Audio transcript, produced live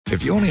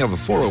If you only have a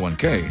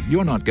 401k,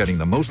 you're not getting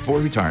the most for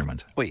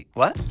retirement. Wait,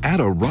 what? Add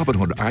a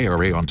Robinhood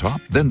IRA on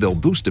top, then they'll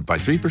boost it by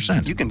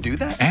 3%. You can do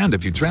that? And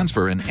if you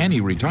transfer in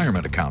any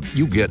retirement account,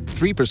 you get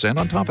 3%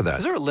 on top of that.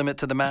 Is there a limit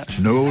to the match?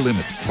 No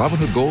limit.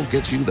 Robinhood Gold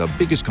gets you the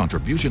biggest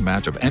contribution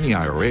match of any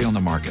IRA on the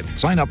market.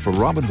 Sign up for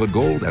Robinhood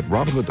Gold at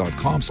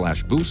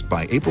Robinhood.com/boost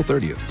by April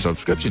 30th.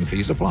 Subscription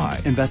fees apply.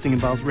 Investing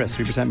involves risk.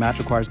 3% match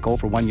requires gold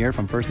for 1 year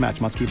from first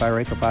match. Must keep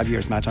IRA for 5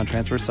 years. Match on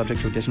transfers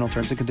subject to additional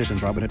terms and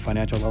conditions. Robinhood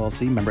Financial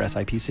LLC, member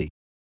SIPC.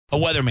 A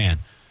weatherman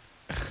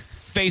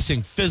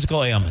facing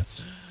physical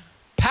ailments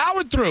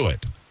powered through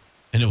it,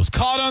 and it was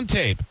caught on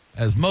tape,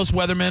 as most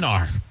weathermen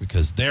are,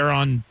 because they're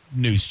on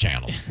news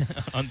channels.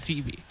 On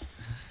TV.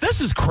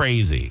 This is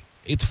crazy.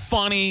 It's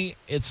funny.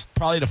 It's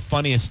probably the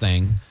funniest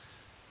thing,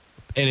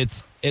 and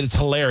it's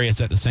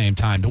hilarious at the same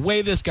time. The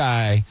way this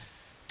guy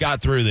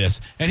got through this,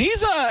 and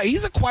he's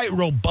a quite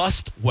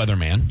robust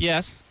weatherman.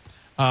 Yes.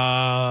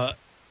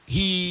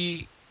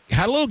 He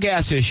had a little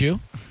gas issue.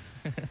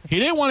 He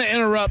didn't want to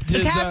interrupt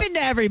his... It's happened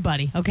to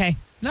everybody, okay?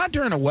 Not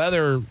during a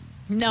weather...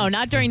 No,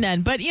 not during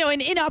then. But,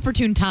 in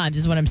inopportune times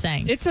is what I'm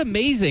saying. It's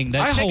amazing.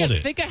 That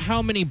think of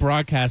how many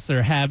broadcasts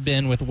there have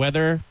been with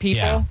weather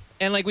people. Yeah.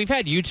 And, we've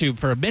had YouTube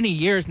for many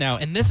years now,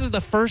 and this is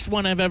the first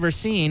one I've ever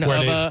seen of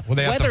a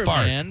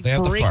weatherman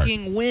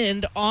breaking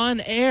wind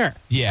on air.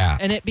 Yeah.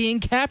 And it being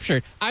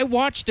captured. I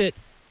watched it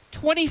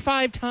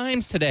 25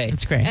 times today.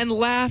 That's great. And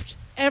laughed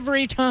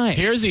every time.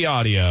 Here's the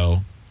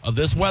audio of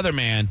this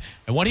weatherman,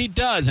 and what he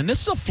does, and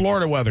this is a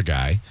Florida weather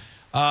guy,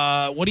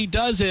 what he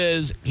does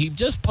is he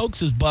just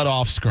pokes his butt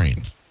off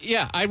screen.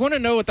 Yeah, I want to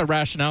know what the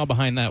rationale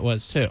behind that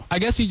was, too. I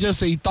guess he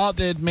thought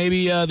that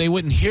maybe they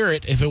wouldn't hear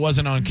it if it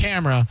wasn't on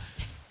camera.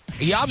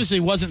 He obviously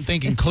wasn't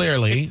thinking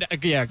clearly.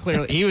 Yeah,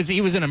 clearly. He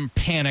was in a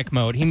panic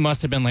mode. He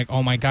must have been like,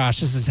 oh, my gosh,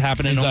 this is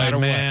happening no matter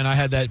what. Man, I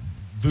had that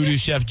voodoo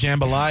chef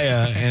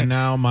jambalaya, and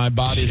now my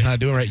body's not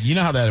doing right. You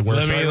know how that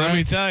works, right? Let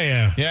me tell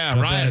you. Yeah,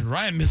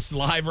 Ryan missed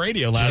live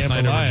radio last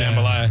night over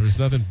jambalaya. There's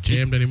nothing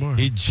jammed anymore.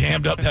 He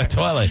jammed up that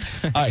toilet.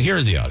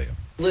 Here's the audio.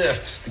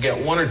 Lift to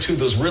get one or two of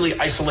those really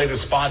isolated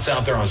spots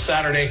out there on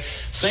Saturday.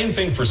 Same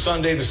thing for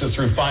Sunday. This is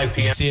through 5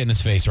 p.m. You see it in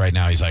his face right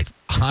now. He's like,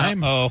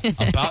 I'm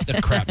about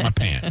to crap my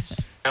pants.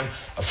 A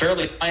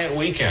fairly quiet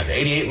weekend.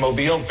 88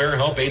 Mobile,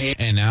 Fairhope, 88.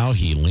 And now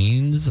he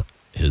leans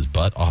his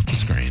butt off the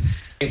screen.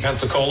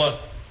 Pensacola,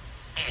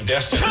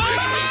 Destin, 88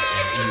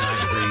 and 89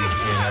 degrees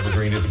in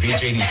Evergreen at the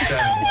beach,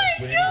 87.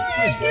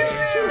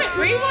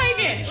 Rewind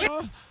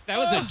it. That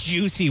was a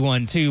juicy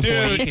one, too. Dude,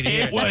 boy, you could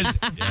hear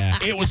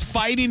it was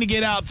fighting to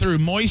get out through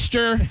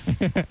moisture.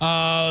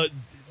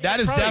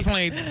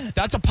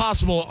 That's a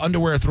possible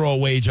underwear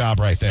throwaway job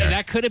right there.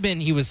 That could have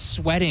been he was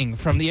sweating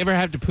from the. You ever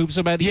have to poop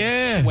so bad that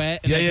you sweat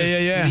and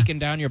just leaking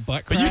down your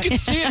butt crack? But you can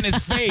see it in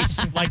his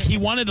face, like he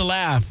wanted to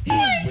laugh.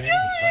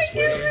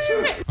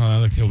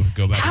 Let's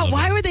go back.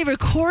 Why were they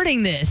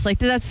recording this?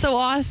 That's so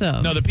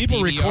awesome. No, the people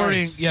DVRs.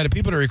 recording. Yeah, the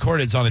people that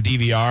recorded it's on a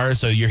DVR,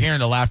 so you're hearing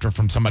the laughter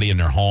from somebody in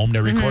their home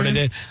that recorded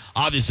it.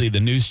 Obviously, the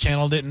news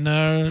channel didn't.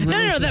 No.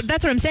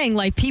 That's what I'm saying.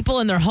 People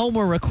in their home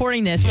were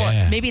recording this. Yeah.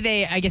 Well,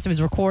 maybe I guess it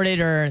was recorded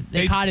or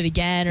they caught it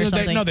again or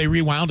something. They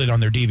rewound it on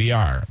their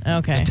DVR.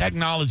 Okay. The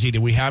technology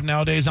that we have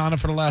nowadays on it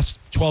for the last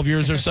 12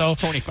 years or so,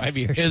 25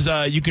 years, is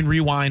you can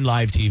rewind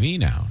live TV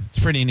now. It's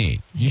pretty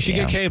neat. You should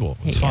get cable.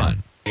 It's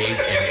fun. 88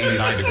 and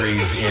 89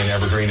 degrees in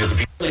Evergreen at the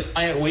beach.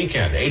 Quiet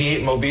weekend.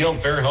 88 Mobile,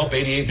 Fairhope,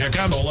 88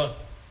 Pensacola,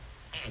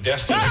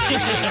 Destin,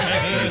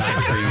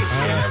 89 degrees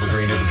in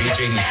Evergreen at the beach,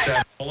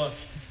 87.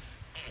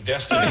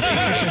 Destin,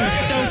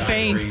 88. So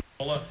faint.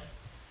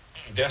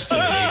 Destin,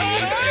 88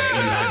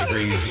 and 89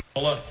 degrees.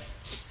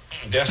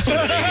 Destin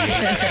at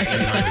 88 and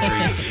 89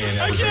 degrees in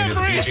Evergreen at the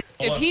beach.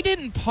 If he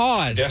didn't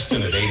pause.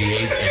 Destin at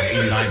 88 and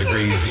 89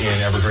 degrees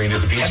in Evergreen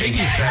at the beach.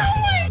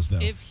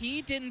 If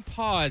he didn't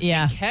pause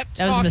Yeah, and kept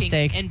that was a talking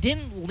mistake. and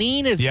didn't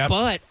lean his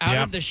butt out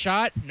of the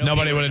shot,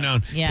 nobody would have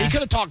known. Yeah. He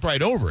could have talked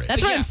right over it.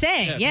 That's what I'm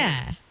saying.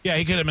 Yeah. Yeah,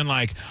 he could have been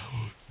like,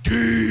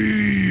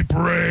 deep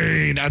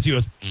brain. As he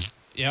was.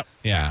 Yep.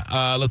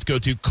 Yeah. Let's go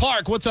to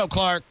Clark. What's up,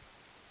 Clark?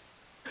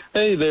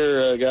 Hey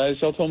there,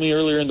 guys. Y'all told me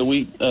earlier in the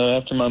week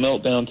after my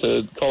meltdown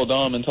to call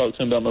Dom and talk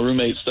to him about my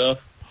roommate stuff.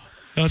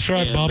 That's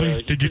right,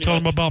 Bobby. Did you tell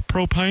him about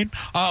propane?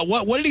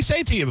 What did he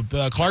say to you,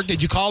 Clark?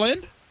 Did you call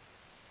in?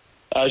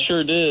 I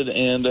sure did,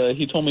 and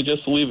he told me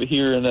just to leave it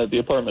here and that the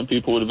apartment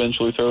people would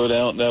eventually throw it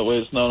out. That way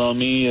it's not on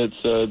me.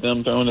 It's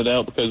them throwing it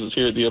out because it's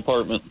here at the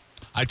apartment.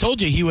 I told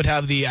you he would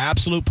have the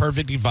absolute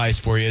perfect advice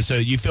for you. So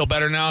you feel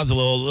better now? Is a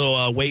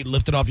little weight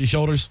lifted off your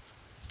shoulders?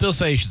 Still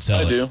say you should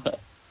sell it. I do.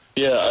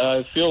 Yeah,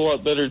 I feel a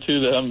lot better, too,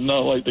 that I'm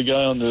not like the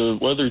guy on the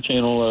Weather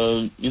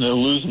Channel,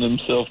 losing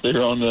himself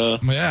there in the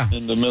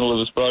middle of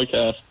his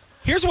broadcast.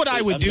 Here's what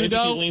I would do,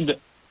 though.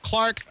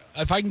 Clark,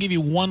 if I can give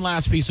you one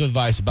last piece of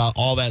advice about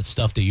all that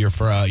stuff that your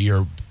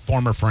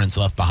former friends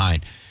left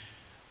behind.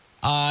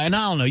 And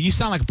I don't know, you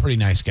sound like a pretty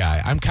nice guy.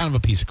 I'm kind of a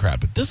piece of crap.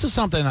 But this is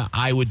something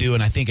I would do,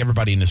 and I think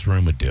everybody in this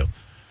room would do,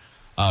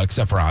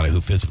 except for Anna, who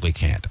physically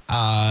can't.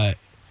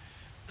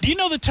 Do you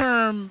know the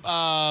term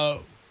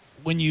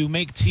when you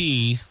make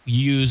tea,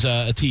 you use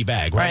a tea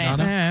bag, right,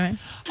 Nana?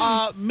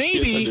 Right.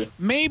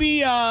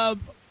 Maybe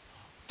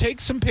take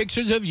some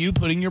pictures of you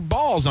putting your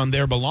balls on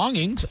their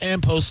belongings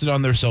and post it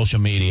on their social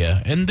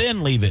media, and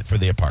then leave it for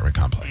the apartment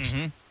complex.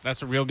 Mm-hmm.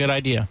 That's a real good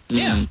idea.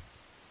 Yeah.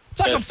 It's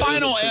like a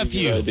final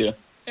FU.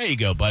 There you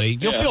go, buddy.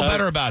 You'll feel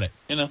better about it.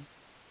 You know.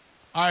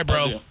 All right,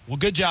 bro. Well,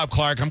 good job,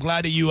 Clark. I'm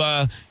glad that you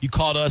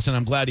called us, and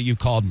I'm glad that you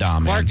called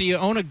Dom. Clark, man. do you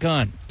own a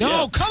gun?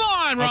 No, come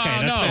on, Ron.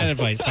 Okay,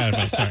 that's bad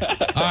advice. Sorry.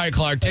 All right,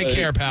 Clark. Take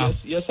care, pal.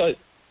 Yes, I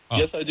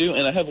do.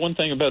 And I have one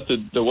thing about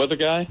the weather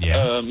guy.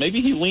 Yeah.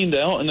 Maybe he leaned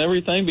out and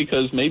everything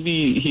because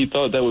maybe he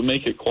thought that would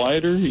make it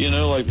quieter.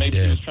 Like maybe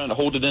he was trying to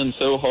hold it in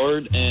so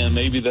hard, and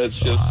maybe that's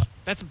just.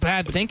 That's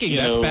bad thinking.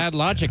 That's bad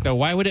logic, though.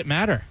 Why would it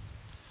matter?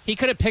 He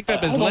could have picked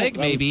up his leg,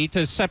 maybe,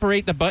 to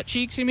separate the butt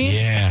cheeks, you mean?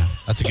 Yeah,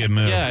 that's a good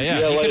move.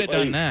 Yeah, he could have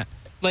done that.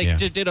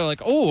 Just did I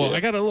got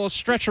a little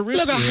stretcherooski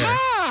Look, here.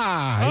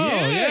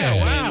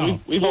 Wow.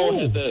 We've all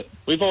had that.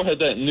 We've all had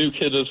that new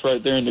kid that's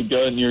right there in the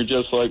gut, and you're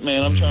just like,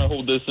 man, I'm trying to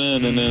hold this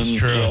in, and then. It's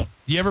true.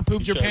 You ever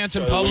pooped your pants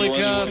in public,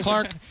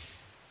 Clark?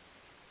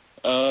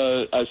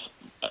 I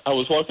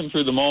was walking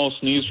through the mall,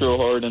 sneezed real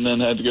hard, and then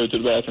had to go to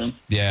the bathroom.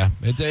 Yeah,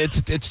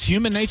 it's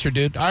human nature,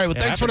 dude. All right, well,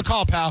 thanks for the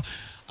call, pal.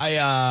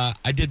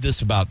 I did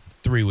this about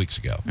 3 weeks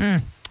ago.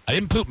 I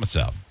didn't poop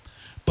myself,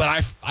 but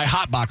I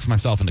hotboxed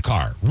myself in the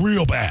car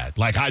real bad.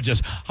 Like I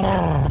just,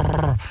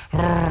 and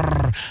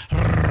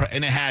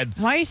it had.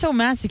 Why are you so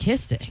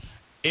masochistic?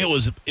 It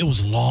was long. It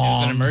was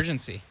an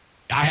emergency.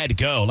 I had to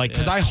go,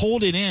 because I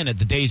hold it in at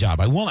the day job.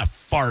 I will not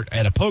fart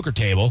at a poker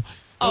table.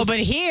 But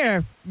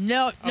here,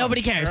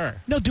 nobody cares. Sure.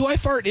 No, do I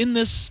fart in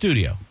this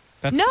studio?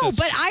 But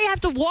I have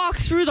to walk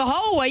through the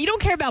hallway. You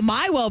don't care about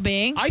my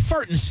well-being. I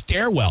fart in the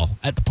stairwell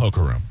at the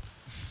poker room.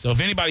 So if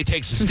anybody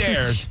takes the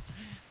stairs,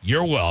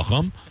 you're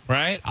welcome,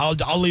 right?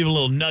 I'll leave a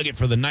little nugget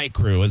for the night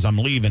crew as I'm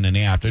leaving in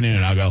the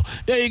afternoon. I'll go,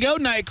 there you go,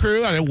 night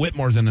crew. I know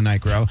Whitmore's in the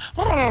night crew.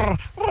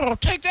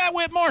 Take that,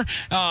 Whitmore.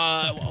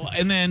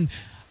 And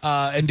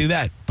do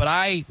that. But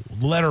I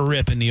let her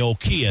rip in the old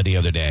Kia the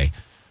other day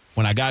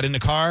when I got in the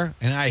car,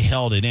 and I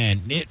held it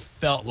in. It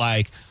felt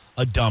like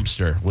a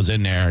dumpster was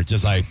in there,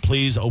 just like,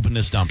 please open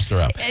this dumpster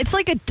up. It's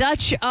like a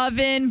Dutch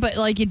oven, but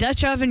like you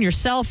Dutch oven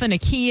yourself in a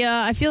Kia.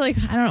 I feel like,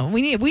 I don't know,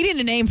 we need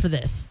a name for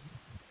this.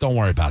 Don't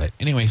worry about it.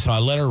 Anyway, so I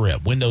let her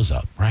rip, windows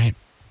up, right?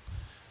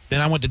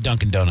 Then I went to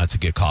Dunkin' Donuts to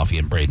get coffee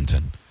in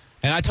Bradenton,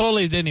 and I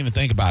totally didn't even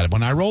think about it.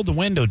 When I rolled the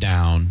window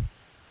down,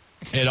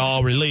 it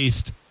all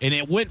released, and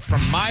it went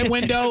from my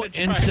window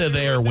into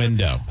their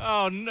window.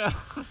 Oh, no.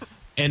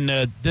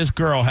 And this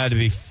girl had to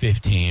be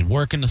 15,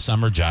 working the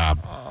summer job.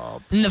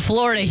 In the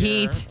Florida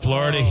heat.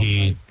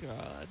 Heat. My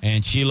God.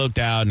 And she looked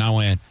out, and I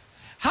went,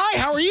 hi,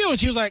 how are you? And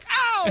she was like,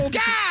 oh,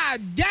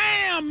 God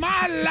damn,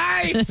 my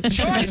life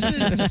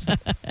choices.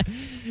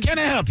 Can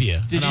I help you?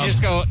 Did you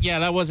just go, yeah,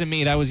 that wasn't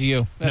me, that was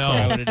you. That's what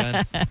I would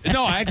have done.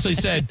 No, I actually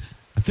said,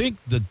 I think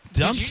the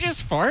dumpster. Did you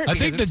just fart? I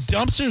think the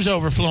dumpster's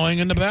overflowing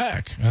in the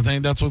back. I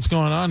think that's what's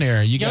going on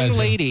here. You Young guys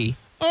lady.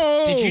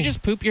 Oh. Did you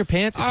just poop your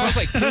pants? It smells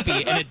like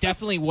poopy, and it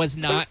definitely was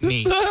not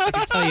me. I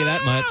can tell you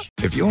that much.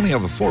 If you only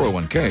have a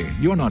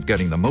 401k, you're not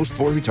getting the most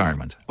for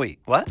retirement. Wait,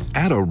 what?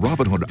 Add a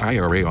Robinhood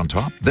IRA on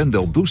top, then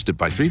they'll boost it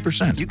by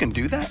 3%. You can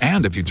do that?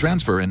 And if you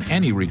transfer in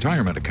any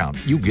retirement account,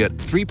 you get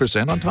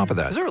 3% on top of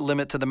that. Is there a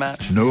limit to the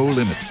match? No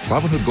limit.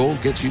 Robinhood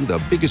Gold gets you the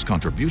biggest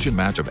contribution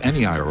match of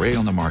any IRA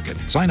on the market.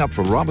 Sign up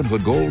for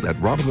Robinhood Gold at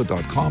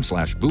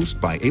Robinhood.com/boost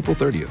by April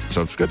 30th.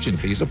 Subscription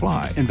fees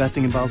apply.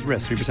 Investing involves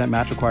risk. 3%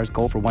 match requires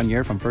Gold for 1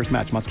 year from first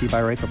match. Must keep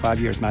IRA for 5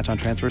 years. Match on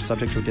transfers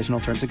subject to additional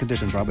terms and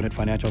conditions. Robinhood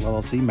Financial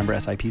LLC, member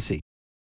SIPC.